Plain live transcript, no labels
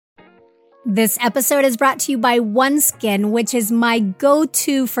This episode is brought to you by OneSkin, which is my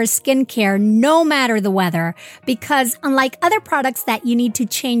go-to for skincare no matter the weather, because unlike other products that you need to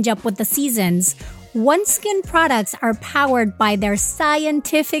change up with the seasons, OneSkin products are powered by their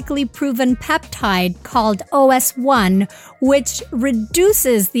scientifically proven peptide called OS1, which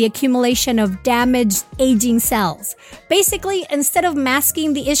reduces the accumulation of damaged aging cells. Basically, instead of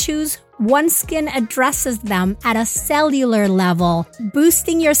masking the issues, OneSkin addresses them at a cellular level,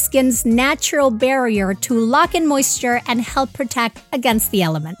 boosting your skin's natural barrier to lock in moisture and help protect against the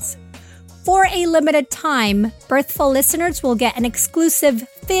elements. For a limited time, Birthful listeners will get an exclusive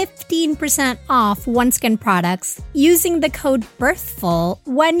 15% off OneSkin products using the code BIRTHFUL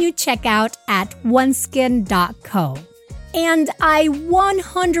when you check out at oneskin.co. And I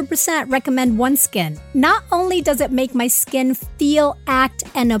 100% recommend OneSkin. Not only does it make my skin feel, act,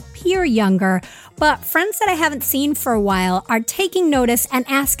 and appear younger, but friends that I haven't seen for a while are taking notice and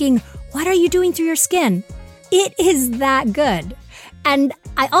asking, "What are you doing to your skin?" It is that good. And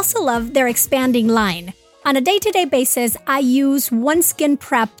I also love their expanding line. On a day-to-day basis, I use OneSkin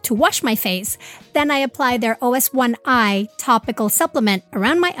Prep to wash my face. Then I apply their OS1 Eye topical supplement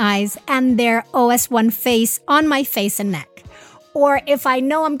around my eyes and their OS1 Face on my face and neck. Or if I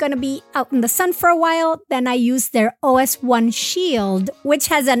know I'm going to be out in the sun for a while, then I use their OS1 Shield, which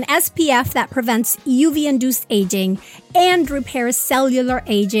has an SPF that prevents UV-induced aging and repairs cellular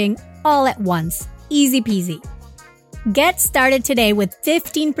aging all at once. Easy peasy. Get started today with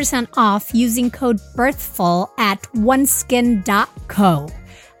 15% off using code BIRTHFUL at oneskin.co.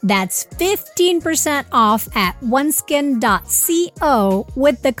 That's 15% off at oneskin.co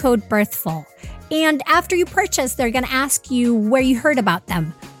with the code BIRTHFUL. And after you purchase, they're going to ask you where you heard about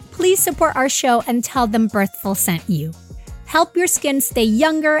them. Please support our show and tell them Birthful sent you. Help your skin stay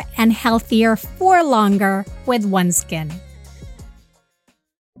younger and healthier for longer with OneSkin.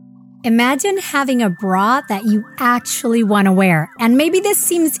 Imagine having a bra that you actually want to wear. And maybe this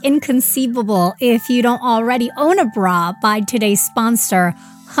seems inconceivable if you don't already own a bra by today's sponsor,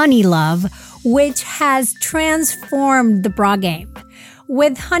 Honeylove, which has transformed the bra game.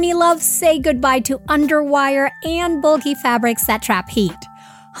 With Honeylove, say goodbye to underwire and bulky fabrics that trap heat.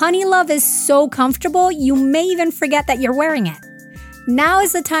 Honeylove is so comfortable, you may even forget that you're wearing it. Now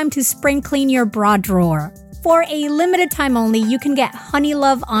is the time to spring clean your bra drawer. For a limited time only, you can get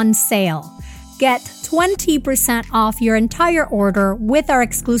Honeylove on sale. Get 20% off your entire order with our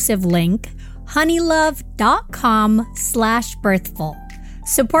exclusive link, honeylove.com/birthful.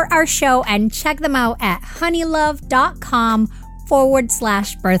 Support our show and check them out at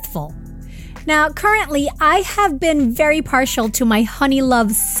honeylove.com/birthful. Now, currently, I have been very partial to my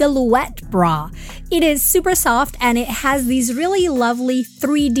Honeylove Silhouette bra. It is super soft and it has these really lovely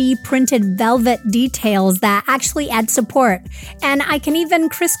 3D printed velvet details that actually add support. And I can even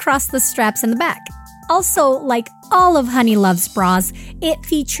crisscross the straps in the back. Also, like all of Honeylove's bras, it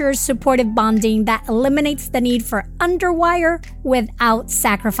features supportive bonding that eliminates the need for underwire without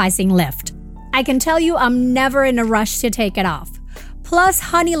sacrificing lift. I can tell you I'm never in a rush to take it off. Plus,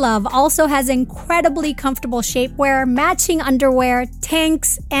 Honeylove also has incredibly comfortable shapewear, matching underwear,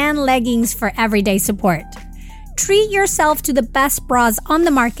 tanks, and leggings for everyday support. Treat yourself to the best bras on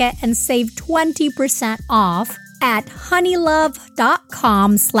the market and save 20% off at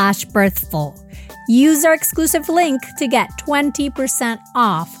honeylove.com/birthful. Use our exclusive link to get 20%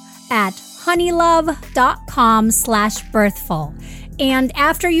 off at honeylove.com/birthful. And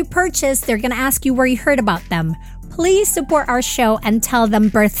after you purchase, they're going to ask you where you heard about them. Please support our show and tell them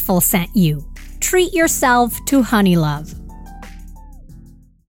Birthful sent you. Treat yourself to Honeylove.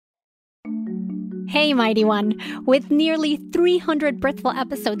 Hey, Mighty One. With nearly 300 Birthful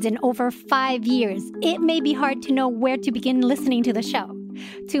episodes in over 5 years, it may be hard to know where to begin listening to the show.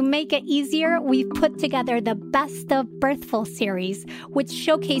 To make it easier, we've put together the Best of Birthful series, which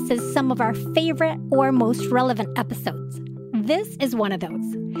showcases some of our favorite or most relevant episodes. This is one of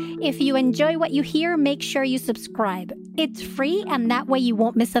those. If you enjoy what you hear, make sure you subscribe. It's free, and that way you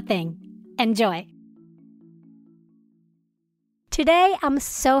won't miss a thing. Enjoy. Today, I'm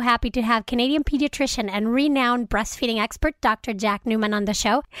so happy to have Canadian pediatrician and renowned breastfeeding expert Dr. Jack Newman on the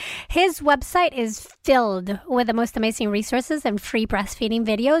show. His website is filled with the most amazing resources and free breastfeeding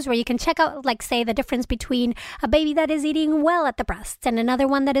videos where you can check out, like, say, the difference between a baby that is eating well at the breast and another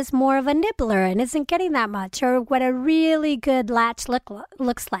one that is more of a nibbler and isn't getting that much, or what a really good latch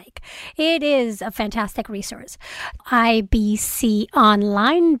looks like. It is a fantastic resource.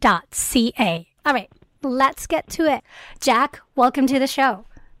 ibconline.ca. All right. Let's get to it. Jack, welcome to the show.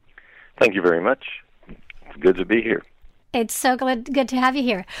 Thank you very much. It's good to be here. It's so good to have you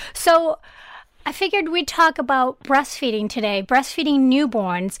here. So I figured we'd talk about breastfeeding today, breastfeeding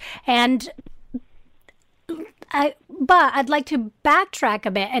newborns, but I'd like to backtrack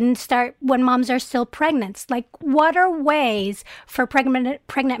a bit and start when moms are still pregnant. Like, what are ways for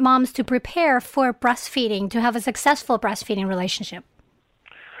pregnant moms to prepare for breastfeeding, to have a successful breastfeeding relationship?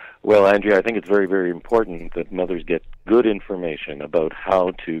 Well, Andrea, I think it's very, very important that mothers get good information about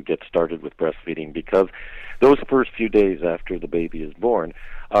how to get started with breastfeeding, because those first few days after the baby is born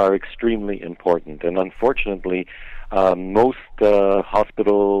are extremely important. And unfortunately, most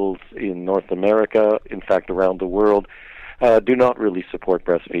hospitals in North America, in fact around the world, do not really support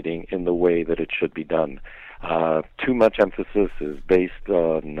breastfeeding in the way that it should be done. Too much emphasis is based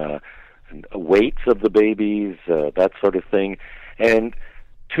on weights of the babies, that sort of thing. And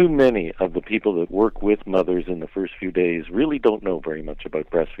too many of the people that work with mothers in the first few days really don't know very much about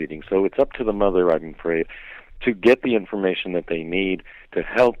breastfeeding. So it's up to the mother, I'm afraid, to get the information that they need to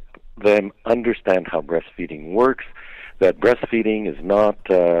help them understand how breastfeeding works, that breastfeeding is not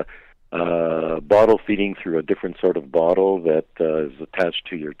bottle feeding through a different sort of bottle that is attached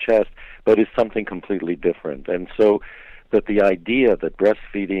to your chest, but is something completely different. And so that the idea that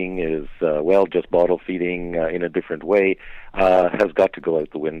breastfeeding is, just bottle feeding in a different way has got to go out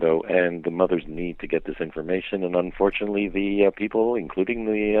the window, and the mothers need to get this information. And unfortunately, the people, including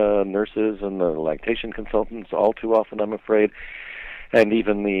the nurses and the lactation consultants, all too often, I'm afraid, and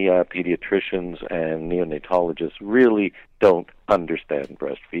even the pediatricians and neonatologists really don't understand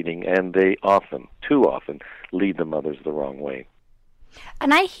breastfeeding, and they often, too often, lead the mothers the wrong way.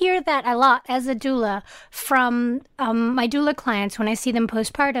 And I hear that a lot as a doula from my doula clients when I see them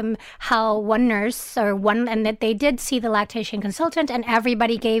postpartum, how one nurse and that they did see the lactation consultant and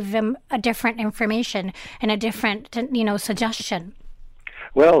everybody gave them a different information and a different, suggestion.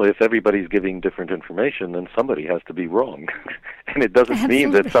 Well, if everybody's giving different information, then somebody has to be wrong. And it doesn't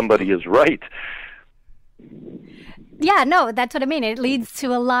mean that somebody is right. Yeah, no, that's what I mean. It leads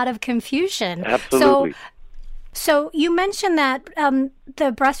to a lot of confusion. Absolutely. So you mentioned that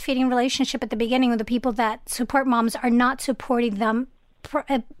the breastfeeding relationship at the beginning with the people that support moms are not supporting them.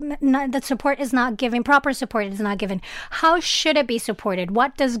 That support is not given. Proper support is not given. How should it be supported?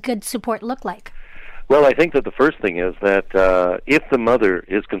 What does good support look like? Well, I think that the first thing is that if the mother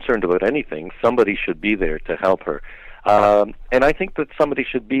is concerned about anything, somebody should be there to help her. And I think that somebody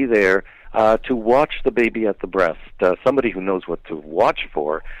should be there to watch the baby at the breast. Somebody who knows what to watch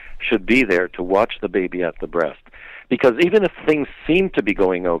for should be there to watch the baby at the breast. Because even if things seem to be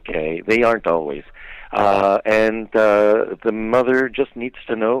going okay, they aren't always. And the mother just needs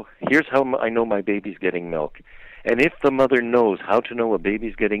to know, here's how I know my baby's getting milk. And if the mother knows how to know a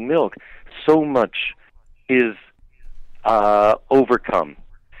baby's getting milk, so much is overcome.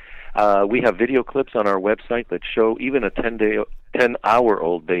 We have video clips on our website that show even a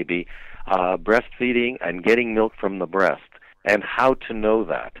 10-hour-old baby breastfeeding and getting milk from the breast, and how to know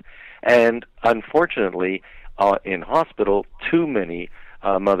that. And unfortunately, in hospital, too many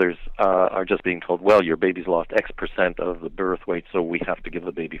mothers are just being told, well, your baby's lost X percent of the birth weight, so we have to give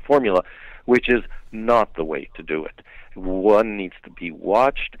the baby formula, which is not the way to do it. One needs to be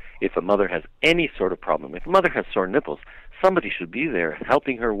watched. If a mother has any sort of problem, if a mother has sore nipples, somebody should be there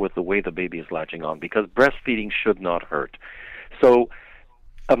helping her with the way the baby is latching on, because breastfeeding should not hurt. So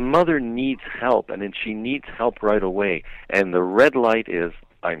a mother needs help, and she needs help right away. And the red light is,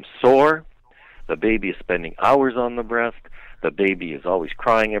 I'm sore, the baby is spending hours on the breast, the baby is always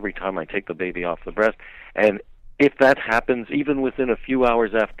crying every time I take the baby off the breast. And if that happens even within a few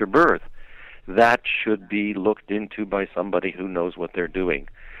hours after birth, that should be looked into by somebody who knows what they're doing.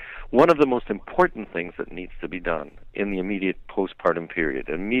 One of the most important things that needs to be done in the immediate postpartum period,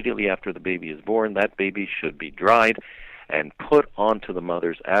 immediately after the baby is born, that baby should be dried and put onto the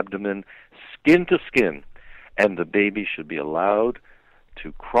mother's abdomen, skin to skin, and the baby should be allowed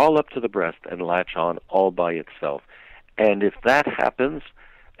to crawl up to the breast and latch on all by itself. And if that happens,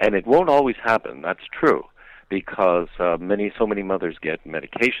 and it won't always happen, that's true, because so many mothers get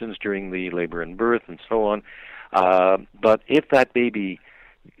medications during the labor and birth and so on, but if that baby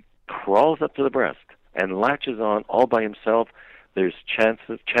crawls up to the breast and latches on all by himself, there's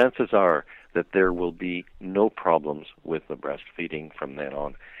chances are that there will be no problems with the breastfeeding from then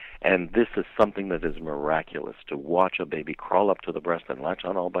on. And this is something that is miraculous, to watch a baby crawl up to the breast and latch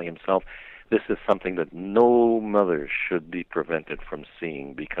on all by himself. This is something that no mother should be prevented from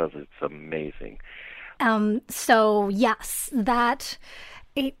seeing, because it's amazing. So yes, that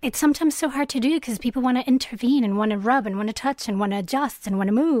it's sometimes so hard to do because people want to intervene and want to rub and want to touch and want to adjust and want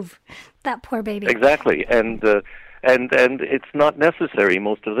to move that poor baby. Exactly, and it's not necessary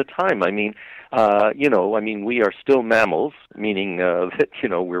most of the time. I mean, we are still mammals, meaning that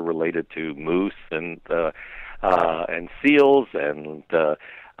we're related to moose and seals and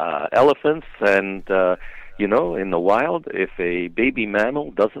elephants, and in the wild, if a baby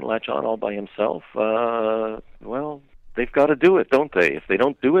mammal doesn't latch on all by himself, well, they've got to do it, don't they? If they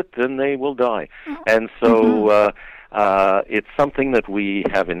don't do it, then they will die. And so it's something that we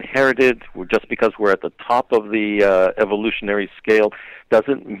have inherited. Just because we're at the top of the evolutionary scale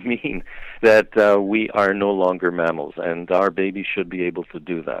doesn't mean that we are no longer mammals, and our babies should be able to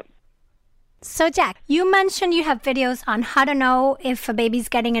do that. So, Jack, you mentioned you have videos on how to know if a baby's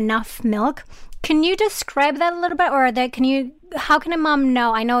getting enough milk. Can you describe that a little bit, or how can a mom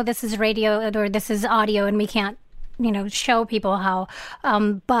know? I know this is radio or this is audio, and we can't, show people how.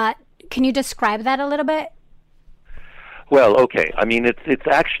 But can you describe that a little bit? Well, okay. I mean, it's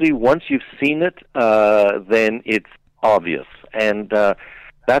actually, once you've seen it, then it's obvious, and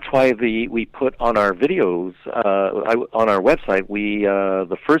that's why we put on our videos on our website.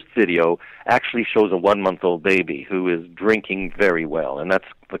 The first video actually shows a 1-month-old baby who is drinking very well, and that's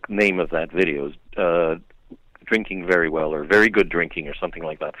the name of that video, is drinking very well, or very good drinking, or something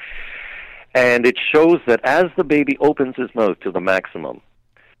like that. And it shows that as the baby opens his mouth to the maximum,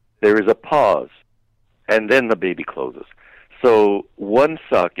 there is a pause, and then the baby closes. So one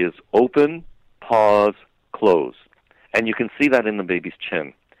suck is open, pause, close. And you can see that in the baby's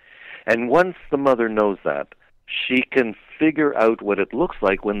chin. And once the mother knows that, she can figure out what it looks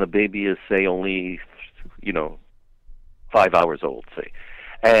like when the baby is, say, only, 5 hours old, say.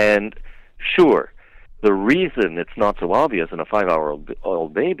 And sure, the reason it's not so obvious in a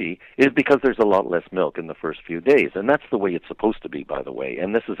 5-hour-old baby is because there's a lot less milk in the first few days. And that's the way it's supposed to be, by the way.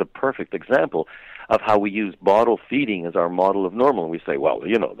 And this is a perfect example of how we use bottle feeding as our model of normal. We say, well,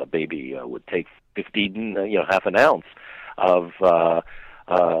 the baby would take 15, half an ounce of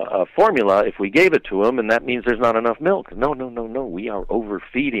formula if we gave it to him, and that means there's not enough milk. No. We are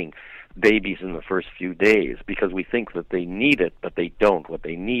overfeeding babies in the first few days because we think that they need it, but they don't. What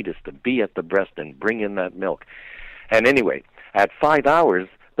they need is to be at the breast and bring in that milk. And anyway, at 5 hours,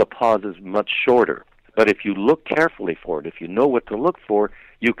 the pause is much shorter. But if you look carefully for it, if you know what to look for,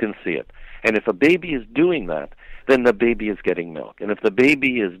 you can see it. And if a baby is doing that, then the baby is getting milk. And if the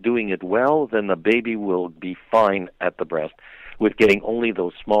baby is doing it well, then the baby will be fine at the breast with getting only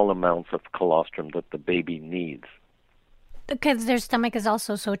those small amounts of colostrum that the baby needs. Because their stomach is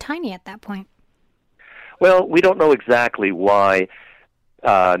also so tiny at that point. Well, we don't know exactly why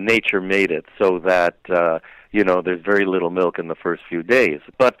nature made it so that, there's very little milk in the first few days.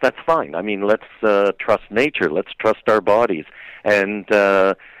 But that's fine. I mean, let's trust nature. Let's trust our bodies. And,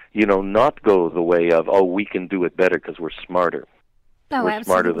 not go the way of, we can do it better because we're smarter. Oh, we're absolutely.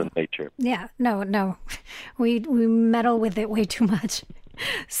 Smarter than nature. Yeah, no. We meddle with it way too much.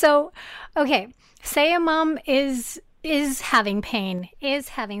 So, okay, say a mom is having pain, is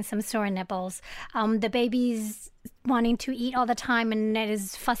having some sore nipples, the baby's wanting to eat all the time and it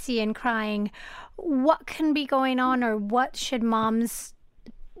is fussy and crying. What can be going on, or what should moms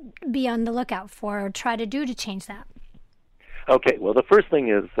be on the lookout for or try to do to change that? Okay, well, the first thing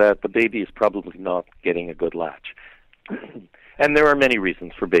is that the baby is probably not getting a good latch. And there are many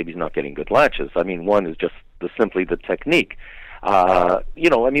reasons for babies not getting good latches. I mean, one is just simply the technique.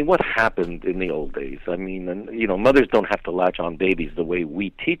 What happened in the old days? I mean, mothers don't have to latch on babies the way we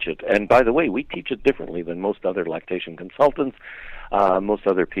teach it. And by the way, we teach it differently than most other lactation consultants, most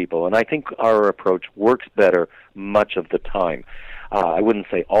other people. And I think our approach works better much of the time. I wouldn't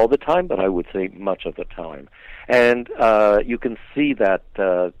say all the time, but I would say much of the time. And you can see that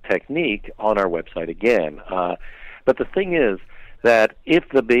technique on our website again. But the thing is that if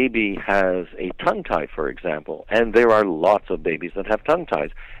the baby has a tongue tie, for example, and there are lots of babies that have tongue ties,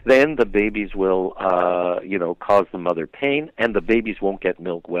 then the babies will, cause the mother pain, and the babies won't get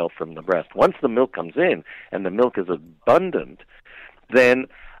milk well from the breast. Once the milk comes in and the milk is abundant, then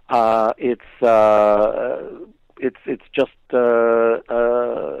it's just the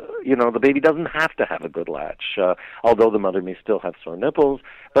baby doesn't have to have a good latch, although the mother may still have sore nipples.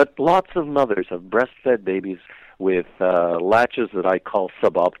 But lots of mothers have breastfed babies with latches that I call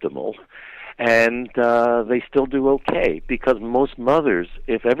suboptimal, and they still do okay, because most mothers,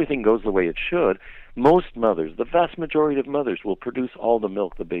 if everything goes the way it should, most mothers, the vast majority of mothers, will produce all the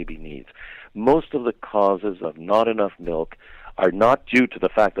milk the baby needs. Most of the causes of not enough milk are not due to the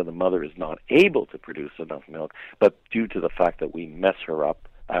fact that the mother is not able to produce enough milk, but due to the fact that we mess her up,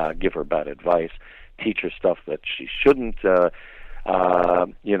 give her bad advice, teach her stuff that she shouldn't,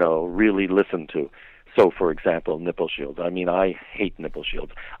 really listen to. So, for example, nipple shields. I mean, I hate nipple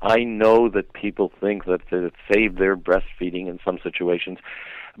shields. I know that people think that it saved their breastfeeding in some situations,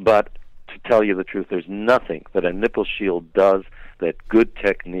 but to tell you the truth, there's nothing that a nipple shield does that good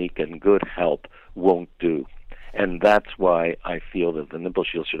technique and good help won't do. And that's why I feel that the nipple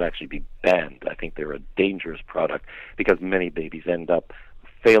shields should actually be banned. I think they're a dangerous product because many babies end up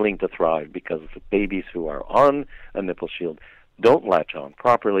failing to thrive because the babies who are on a nipple shield don't latch on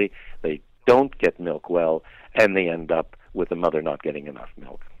properly, they don't get milk well, and they end up with the mother not getting enough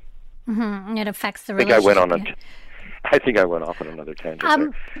milk. Mm-hmm. It affects the relationship. I think I went off on another tangent there.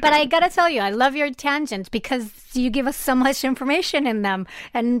 But I gotta tell you, I love your tangents because you give us so much information in them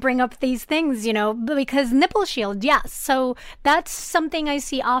and bring up these things, because nipple shield, yes. So that's something I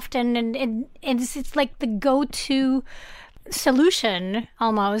see often, and it's like the go-to solution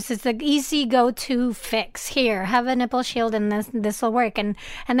almost. It's the easy go-to fix. Here, have a nipple shield and this will work. And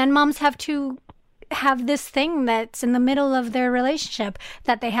then moms have to have this thing that's in the middle of their relationship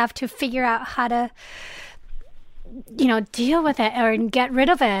that they have to figure out how to deal with it or get rid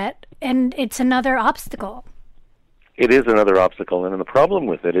of it, and it's another obstacle. It is another obstacle, and the problem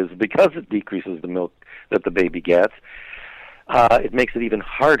with it is because it decreases the milk that the baby gets, it makes it even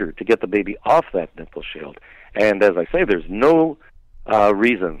harder to get the baby off that nipple shield. And as I say, there's no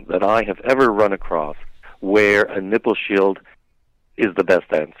reason that I have ever run across where a nipple shield is the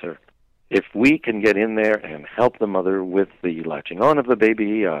best answer. If we can get in there and help the mother with the latching on of the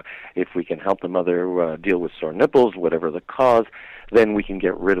baby, if we can help the mother deal with sore nipples, whatever the cause, then we can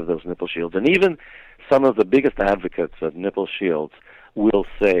get rid of those nipple shields. And even some of the biggest advocates of nipple shields will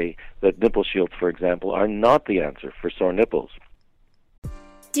say that nipple shields, for example, are not the answer for sore nipples.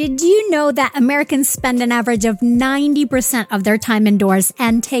 Did you know that Americans spend an average of 90% of their time indoors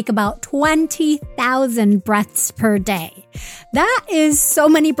and take about 20,000 breaths per day? That is so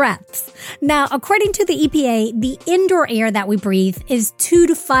many breaths. Now, according to the EPA, the indoor air that we breathe is 2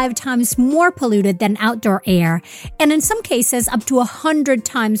 to 5 times more polluted than outdoor air, and in some cases, up to 100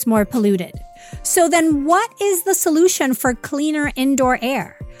 times more polluted. So then what is the solution for cleaner indoor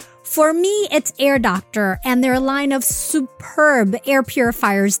air? For me, it's Air Doctor and their line of superb air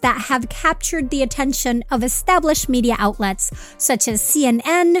purifiers that have captured the attention of established media outlets such as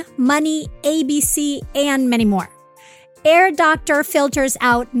CNN, Money, ABC, and many more. Air Doctor filters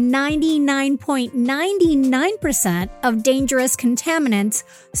out 99.99% of dangerous contaminants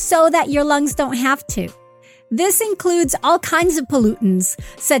so that your lungs don't have to. This includes all kinds of pollutants,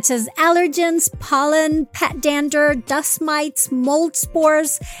 such as allergens, pollen, pet dander, dust mites, mold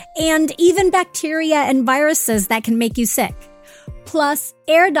spores, and even bacteria and viruses that can make you sick. Plus,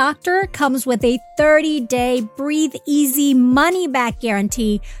 Air Doctor comes with a 30-day breathe easy money-back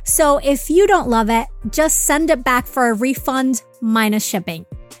guarantee, so if you don't love it, just send it back for a refund minus shipping.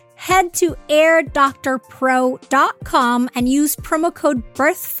 Head to airdoctorpro.com and use promo code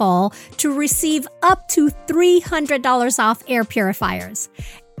BIRTHFUL to receive up to $300 off air purifiers.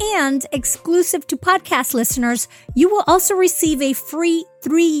 And exclusive to podcast listeners, you will also receive a free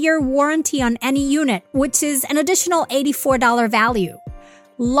 3-year warranty on any unit, which is an additional $84 value.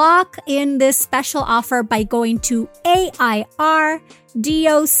 Lock in this special offer by going to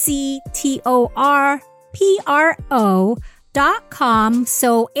airdoctorpro.com,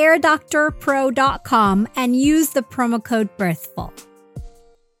 so airdoctorpro.com, and use the promo code BIRTHFUL.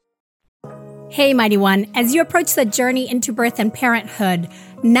 Hey, Mighty One, as you approach the journey into birth and parenthood,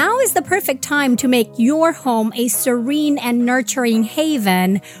 now is the perfect time to make your home a serene and nurturing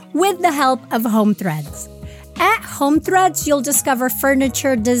haven with the help of Home Threads. At Home Threads, you'll discover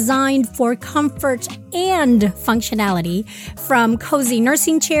furniture designed for comfort and functionality, from cozy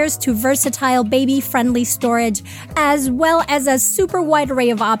nursing chairs to versatile baby-friendly storage, as well as a super wide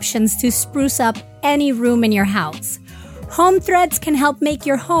array of options to spruce up any room in your house. Home Threads can help make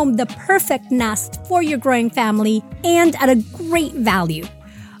your home the perfect nest for your growing family and at a great value.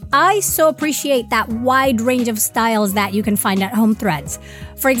 I so appreciate that wide range of styles that you can find at Home Threads.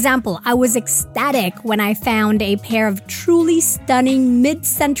 For example, I was ecstatic when I found a pair of truly stunning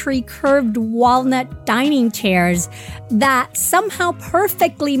mid-century curved walnut dining chairs that somehow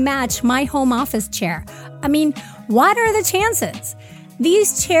perfectly match my home office chair. I mean, what are the chances?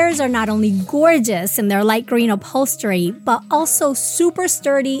 These chairs are not only gorgeous in their light green upholstery, but also super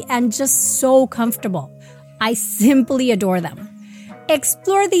sturdy and just so comfortable. I simply adore them.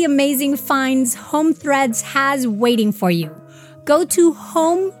 Explore the amazing finds Home Threads has waiting for you. Go to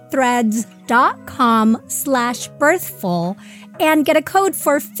homethreads.com/birthful and get a code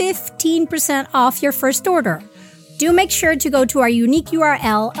for 15% off your first order. Do make sure to go to our unique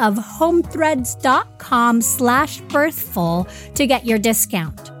URL of homethreads.com/birthful to get your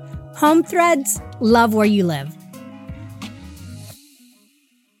discount. Home Threads, love where you live.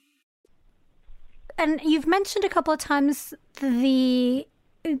 And you've mentioned a couple of times the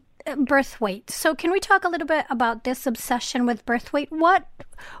birth weight. So can we talk a little bit about this obsession with birth weight? What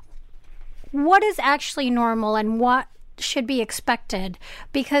is actually normal and what should be expected?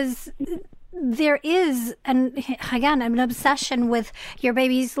 Because there is, an obsession with your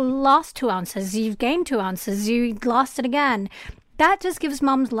baby's lost 2 ounces, you've gained 2 ounces, you lost it again. That just gives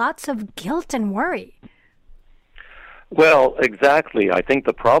moms lots of guilt and worry. Well, exactly. I think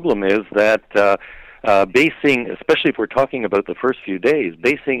the problem is that basing, especially if we're talking about the first few days,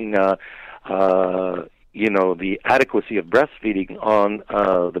 basing the adequacy of breastfeeding on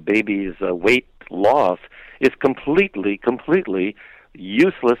the baby's weight loss is completely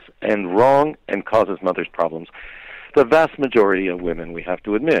useless and wrong and causes mothers problems. The vast majority of women, we have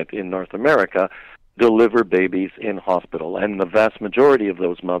to admit, in North America deliver babies in hospital, and the vast majority of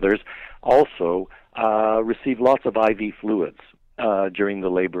those mothers also receive lots of IV fluids during the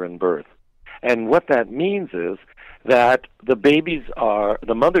labor and birth. And what that means is that the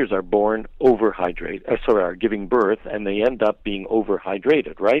mothers are born are giving birth, and they end up being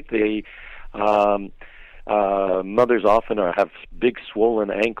overhydrated, right? Mothers often have big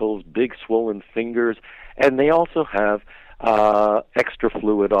swollen ankles, big swollen fingers, and they also have extra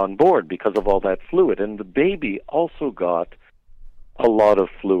fluid on board because of all that fluid. And the baby also got a lot of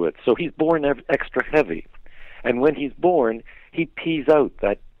fluid, so he's born extra heavy. And when he's born, he pees out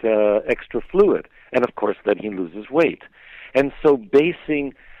that extra fluid, and of course then he loses weight. And so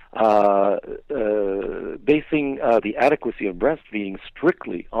basing the adequacy of breastfeeding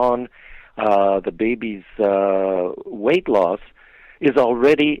strictly on the baby's weight loss is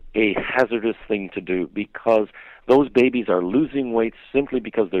already a hazardous thing to do, because those babies are losing weight simply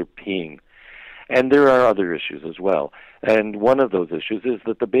because they're peeing. And there are other issues as well. And one of those issues is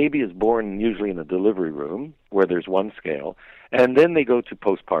that the baby is born usually in a delivery room where there's one scale, and then they go to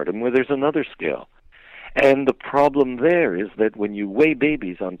postpartum where there's another scale. And the problem there is that when you weigh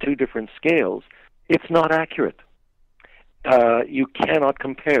babies on 2 different scales, it's not accurate. You cannot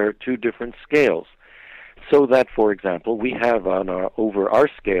compare 2 different scales. So that, for example, we have over our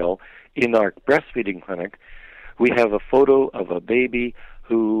scale in our breastfeeding clinic, we have a photo of a baby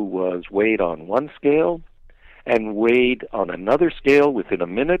who was weighed on one scale and weighed on another scale within a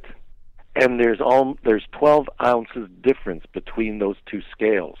minute, and there's 12 ounces difference between those 2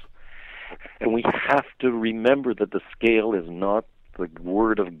 scales. And we have to remember that the scale is not the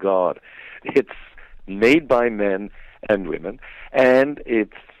Word of God. It's made by men and women, and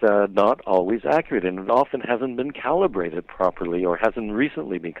it's not always accurate, and it often hasn't been calibrated properly or hasn't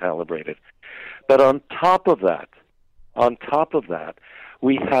recently been calibrated. But on top of that,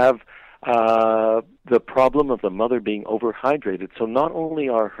 we have the problem of the mother being overhydrated. So not only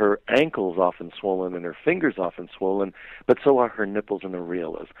are her ankles often swollen and her fingers often swollen, but so are her nipples and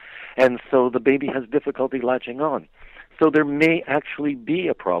areolas. And so the baby has difficulty latching on. So there may actually be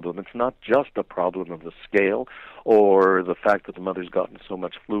a problem. It's not just a problem of the scale or the fact that the mother's gotten so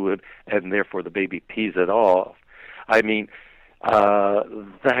much fluid and therefore the baby pees it off. I mean,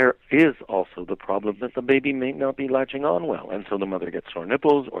 there is also the problem that the baby may not be latching on well, and so the mother gets sore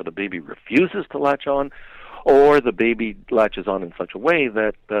nipples, or the baby refuses to latch on, or the baby latches on in such a way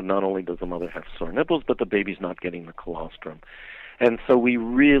that not only does the mother have sore nipples, but the baby's not getting the colostrum. And so we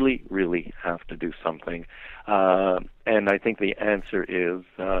really, really have to do something. And I think the answer is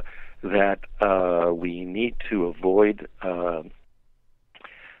that we need to avoid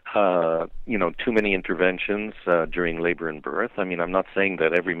too many interventions during labor and birth. I mean, I'm not saying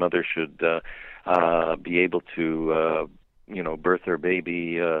that every mother should be able to, birth their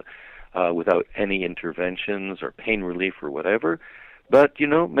baby without any interventions or pain relief or whatever. But,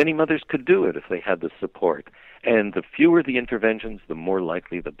 many mothers could do it if they had the support. And the fewer the interventions, the more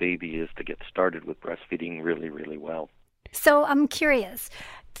likely the baby is to get started with breastfeeding really, really well. So I'm curious,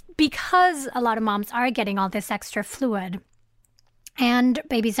 because a lot of moms are getting all this extra fluid, and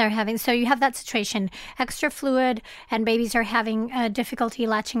babies are having, so you have that situation, extra fluid, and babies are having difficulty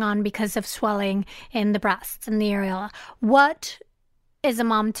latching on because of swelling in the breasts and the areola. What is a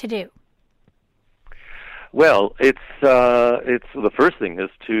mom to do? Well, it's the first thing is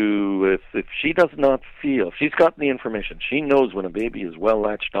to, if she does not feel, if she's gotten the information, she knows when a baby is well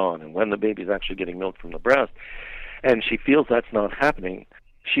latched on and when the baby is actually getting milk from the breast, and she feels that's not happening,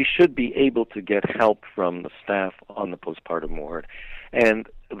 she should be able to get help from the staff on the postpartum ward. And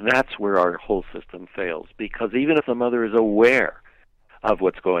that's where our whole system fails, because even if the mother is aware of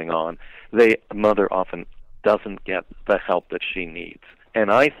what's going on, the mother often doesn't get the help that she needs.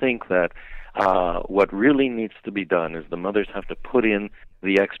 And I think that what really needs to be done is the mothers have to put in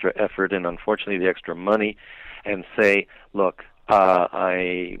the extra effort and, unfortunately, the extra money and say, look,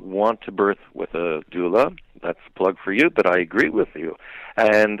 I want to birth with a doula. That's a plug for you, but I agree with you.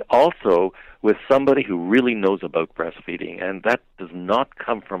 And also with somebody who really knows about breastfeeding, and that does not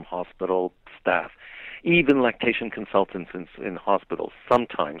come from hospital staff. Even lactation consultants in hospitals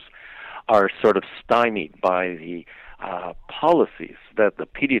sometimes are sort of stymied by the policies that the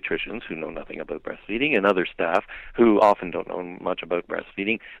pediatricians, who know nothing about breastfeeding, and other staff who often don't know much about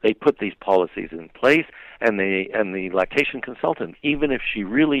breastfeeding, they put these policies in place, and the lactation consultant, even if she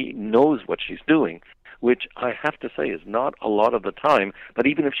really knows what she's doing, which I have to say is not a lot of the time, but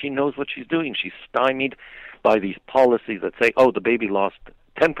even if she knows what she's doing, she's stymied by these policies that say, oh, the baby lost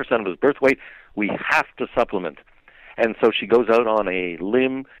 10% of his birth weight, we have to supplement. And so she goes out on a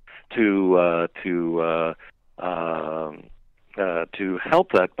limb to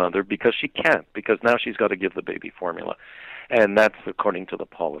help that mother because she can't, because now she's got to give the baby formula. And that's according to the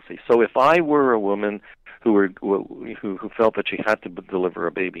policy. So if I were a woman who felt that she had to deliver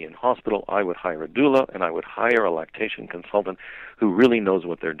a baby in hospital, I would hire a doula and I would hire a lactation consultant who really knows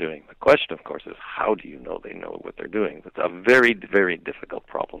what they're doing. The question, of course, is how do you know they know what they're doing? It's a very, very difficult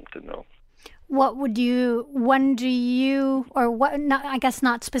problem to know. What not, I guess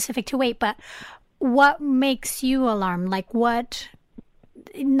not specific to weight, but what makes you alarmed? Like what,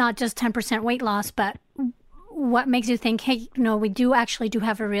 not just 10% weight loss, but what makes you think, hey, no, we do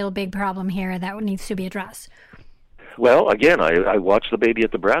have a real big problem here that needs to be addressed? Well, again, I watch the baby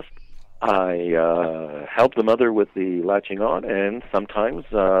at the breast. I help the mother with the latching on, and sometimes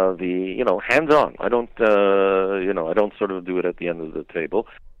hands-on. I don't sort of do it at the end of the table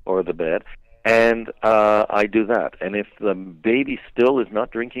or the bed. And I do that. And if the baby still is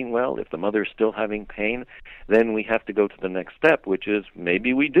not drinking well, if the mother is still having pain, then we have to go to the next step, which is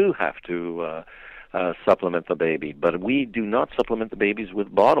maybe we do have to supplement the baby. But we do not supplement the babies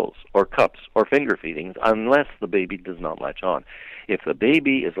with bottles or cups or finger feedings unless the baby does not latch on. If the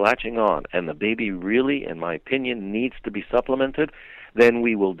baby is latching on and the baby really, in my opinion, needs to be supplemented, then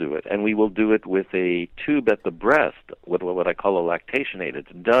we will do it. And we will do it with a tube at the breast, with what I call a lactation aid.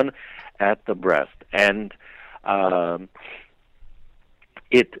 It's done at the breast. And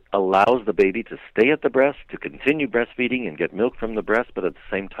it allows the baby to stay at the breast, to continue breastfeeding and get milk from the breast, but at the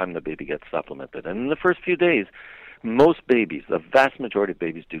same time the baby gets supplemented. And in the first few days, most babies, the vast majority of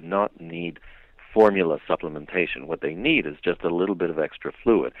babies, do not need formula supplementation. What they need is just a little bit of extra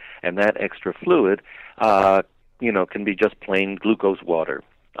fluid. And that extra fluid can be just plain glucose water.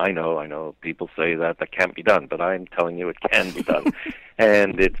 I know, people say that can't be done, but I'm telling you it can be done.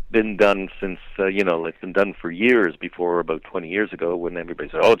 And it's been done since, it's been done for years before, about 20 years ago, when everybody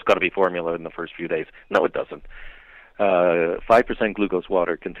said, oh, it's got to be formula in the first few days. No, it doesn't. 5% glucose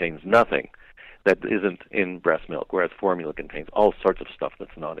water contains nothing that isn't in breast milk, whereas formula contains all sorts of stuff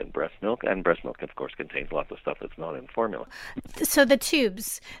that's not in breast milk, and breast milk, of course, contains lots of stuff that's not in formula. So the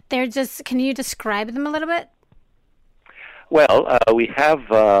tubes, can you describe them a little bit? Well, we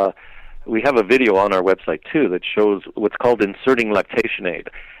have a video on our website too that shows what's called inserting lactation aid,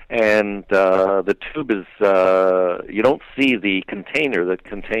 and the tube is you don't see the container that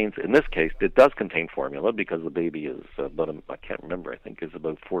contains. In this case, it does contain formula because the baby is I can't remember. I think is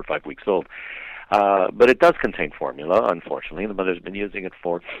about 4 or 5 weeks old. But it does contain formula. Unfortunately, the mother's been using it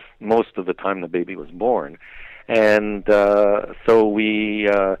for most of the time the baby was born, and so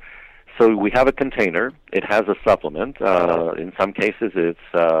we have a container. It has a supplement. In some cases, it's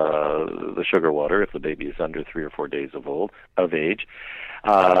the sugar water if the baby is under 3 or 4 days of age.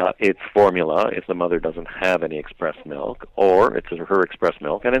 It's formula if the mother doesn't have any express milk, or it's her express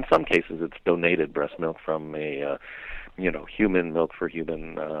milk. And in some cases, it's donated breast milk from a human milk for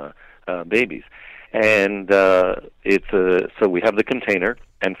human babies. And so we have the container,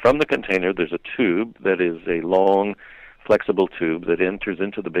 and from the container, there's a tube that is a long, flexible tube that enters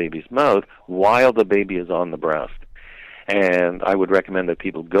into the baby's mouth while the baby is on the breast. And I would recommend that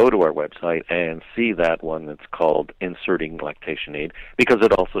people go to our website and see that one that's called Inserting Lactation Aid, because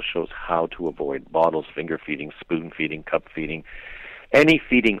it also shows how to avoid bottles, finger feeding, spoon feeding, cup feeding. Any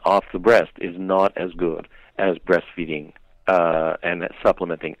feeding off the breast is not as good as breastfeeding and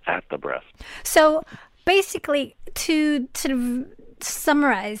supplementing at the breast. So basically, to sort of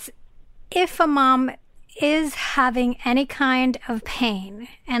summarize, if a mom is having any kind of pain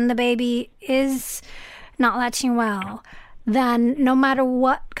and the baby is not latching well, then no matter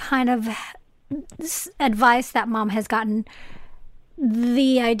what kind of advice that mom has gotten,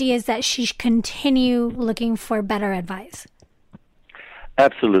 the idea is that she should continue looking for better advice.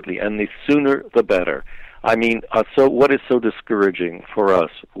 Absolutely, and the sooner the better. I mean, so what is so discouraging for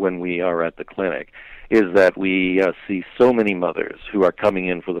us when we are at the clinic is that we see so many mothers who are coming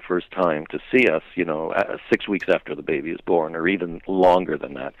in for the first time to see us, 6 weeks after the baby is born, or even longer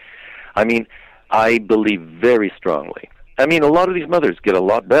than that. I mean, I believe very strongly. I mean, a lot of these mothers get a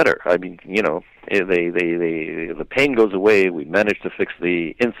lot better. I mean, the pain goes away. We manage to fix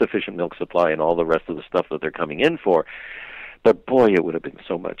the insufficient milk supply and all the rest of the stuff that they're coming in for. But boy, it would have been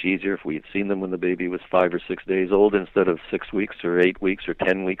so much easier if we had seen them when the baby was 5 or 6 days old instead of 6 weeks or 8 weeks or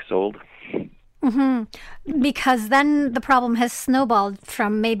 10 weeks old. Mm-hmm. Because then the problem has snowballed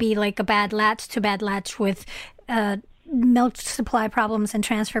from maybe like a bad latch to bad latch with milk supply problems and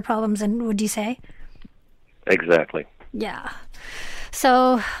transfer problems, and would you say? Exactly. Yeah.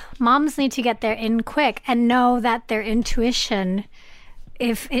 So moms need to get there in quick and know that their intuition,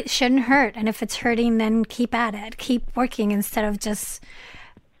 if it shouldn't hurt, and if it's hurting, then keep at it. Keep working instead of just,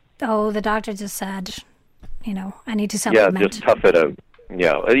 the doctor just said, I need to supplement. Yeah, just tough it out.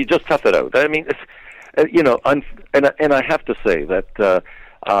 Yeah, you just tough it out. I mean, it's, and I have to say that,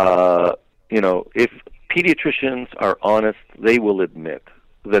 if pediatricians are honest, they will admit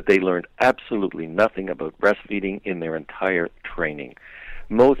that they learned absolutely nothing about breastfeeding in their entire training.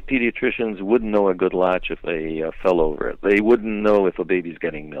 Most pediatricians wouldn't know a good latch if they fell over it. They wouldn't know if a baby's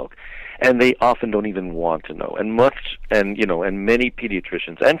getting milk, and they often don't even want to know. And many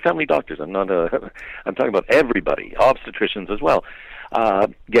pediatricians and family doctors. I'm talking about everybody, obstetricians as well,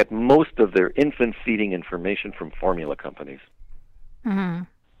 get most of their infant feeding information from formula companies. Mm-hmm.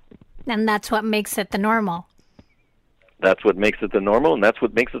 And that's what makes it the normal. That's what makes it the normal, and that's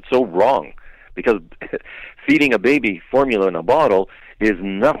what makes it so wrong. Because feeding a baby formula in a bottle is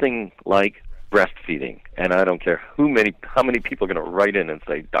nothing like breastfeeding. And I don't care how many people are going to write in and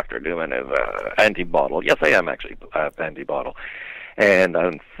say, Dr. Newman is anti-bottle. Yes, I am actually anti-bottle. And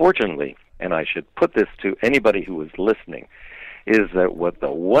unfortunately, and I should put this to anybody who is listening, is that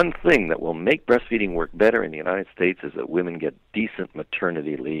the one thing that will make breastfeeding work better in the United States is that women get decent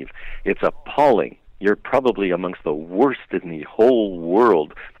maternity leave. It's appalling. You're probably amongst the worst in the whole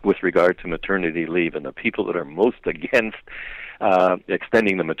world with regard to maternity leave, and the people that are most against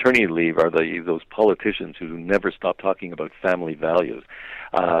extending the maternity leave are those politicians who never stop talking about family values.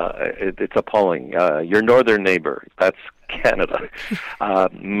 It's appalling. Your northern neighbor, that's Canada.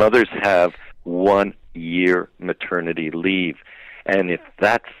 Mothers have 1 year maternity leave, and if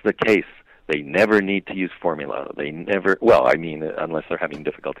that's the case, they never need to use formula. Unless they're having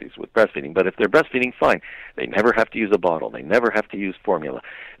difficulties with breastfeeding. But if they're breastfeeding, fine. They never have to use a bottle. They never have to use formula.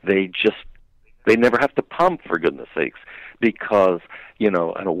 They never have to pump, for goodness sakes, because, a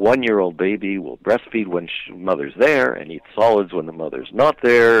 1-year-old baby will breastfeed when mother's there and eat solids when the mother's not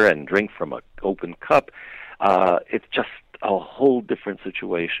there and drink from an open cup. It's just a whole different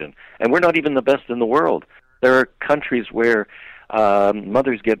situation. And we're not even the best in the world. There are countries where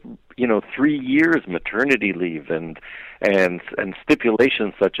mothers get 3 years maternity leave and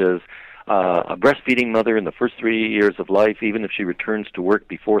stipulations such as a breastfeeding mother in the first 3 years of life, even if she returns to work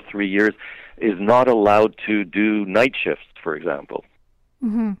before 3 years, is not allowed to do night shifts, for example.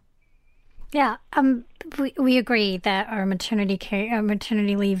 Mm-hmm. Yeah, we agree that our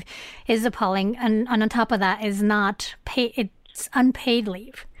maternity leave is appalling, and on top of that is not paid. It's unpaid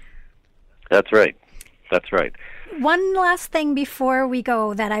leave. That's right. That's right. One last thing before we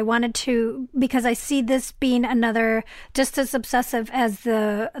go that I wanted to, because I see this being another just as obsessive as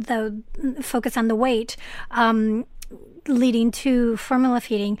the focus on the weight, leading to formula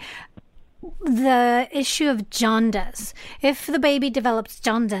feeding, the issue of jaundice. If the baby develops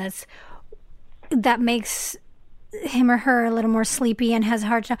jaundice, that makes him or her a little more sleepy and has a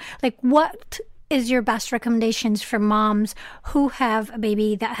hard time. Like, what is your best recommendations for moms who have a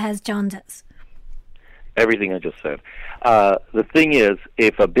baby that has jaundice? Everything I just said. The thing is,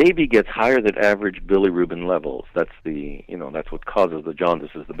 if a baby gets higher than average bilirubin levels, that's what causes the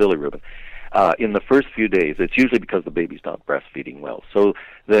jaundice, is the bilirubin. In the first few days, it's usually because the baby's not breastfeeding well. So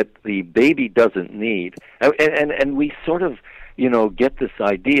that the baby doesn't need, and we sort of, get this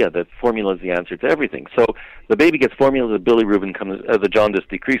idea that formula is the answer to everything. So the baby gets formula, the bilirubin comes, the jaundice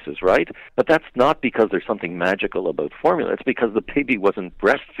decreases, right? But that's not because there's something magical about formula. It's because the baby wasn't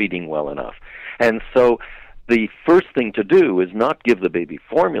breastfeeding well enough. And so the first thing to do is not give the baby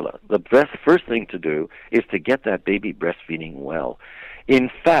formula. The first thing to do is to get that baby breastfeeding well. In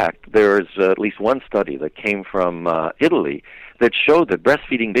fact, there's at least one study that came from Italy that showed that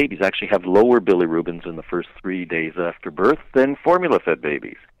breastfeeding babies actually have lower bilirubins in the first 3 days after birth than formula-fed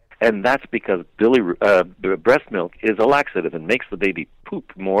babies. And that's because breast milk is a laxative and makes the baby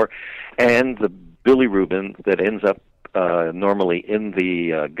poop more, and the bilirubin that ends up normally in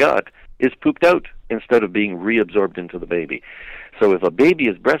the gut is pooped out instead of being reabsorbed into the baby. So if a baby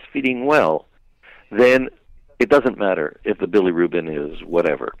is breastfeeding well, then it doesn't matter if the bilirubin is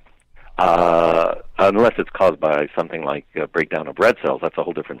whatever. Unless it's caused by something like a breakdown of red cells, that's a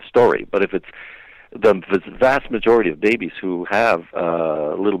whole different story. But if it's the vast majority of babies who have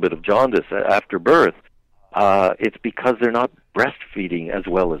a little bit of jaundice after birth, it's because they're not breastfeeding as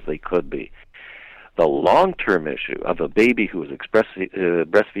well as they could be. The long-term issue of a baby who is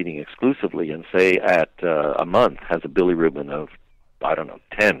breastfeeding exclusively and, say, at a month has a bilirubin of,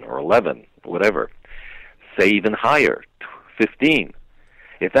 10 or 11, whatever, say even higher, 15.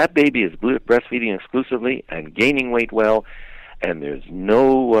 If that baby is breastfeeding exclusively and gaining weight well, and there's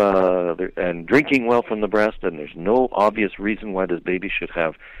no and drinking well from the breast, and there's no obvious reason why this baby should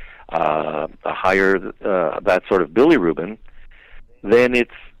have a higher that sort of bilirubin, then it's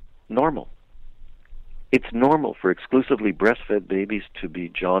normal. It's normal for exclusively breastfed babies to be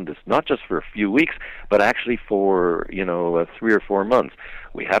jaundiced, not just for a few weeks, but actually for 3 or 4 months.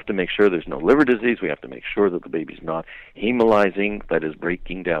 We have to make sure there's no liver disease. We have to make sure that the baby's not hemolyzing, that is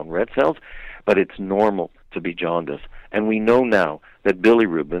breaking down red cells. But it's normal to be jaundiced, and we know now that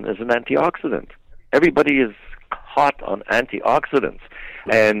bilirubin is an antioxidant. Everybody is hot on antioxidants,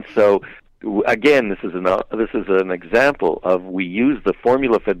 and so again, this is an example of we use the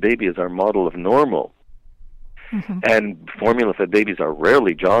formula-fed baby as our model of normal. Mm-hmm. And formula-fed babies are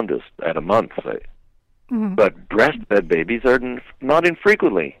rarely jaundiced at a month, say. Mm-hmm. But breastfed babies are not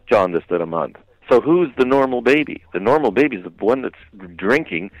infrequently jaundiced at a month. So who's the normal baby? The normal baby is the one that's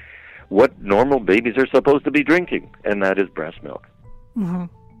drinking what normal babies are supposed to be drinking, and that is breast milk. Mm-hmm.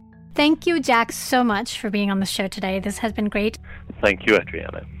 Thank you, Jack, so much for being on the show today. This has been great. Thank you,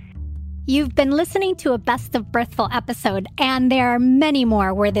 Adriana. You've been listening to a Best of Birthful episode, and there are many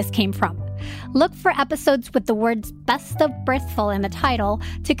more where this came from. Look for episodes with the words Best of Birthful in the title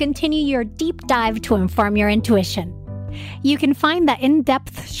to continue your deep dive to inform your intuition. You can find the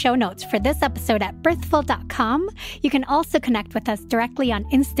in-depth show notes for this episode at birthful.com. You can also connect with us directly on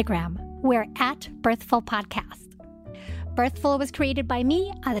Instagram. We're at Birthful Podcast. Birthful was created by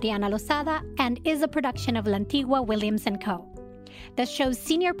me, Adriana Lozada, and is a production of Lantigua Williams & Co. The show's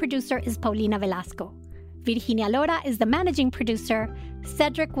senior producer is Paulina Velasco. Virginia Lora is the managing producer.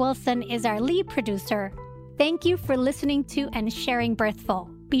 Cedric Wilson is our lead producer. Thank you for listening to and sharing Birthful.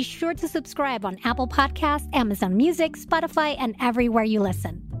 Be sure to subscribe on Apple Podcasts, Amazon Music, Spotify, and everywhere you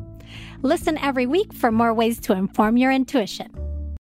listen. Listen every week for more ways to inform your intuition.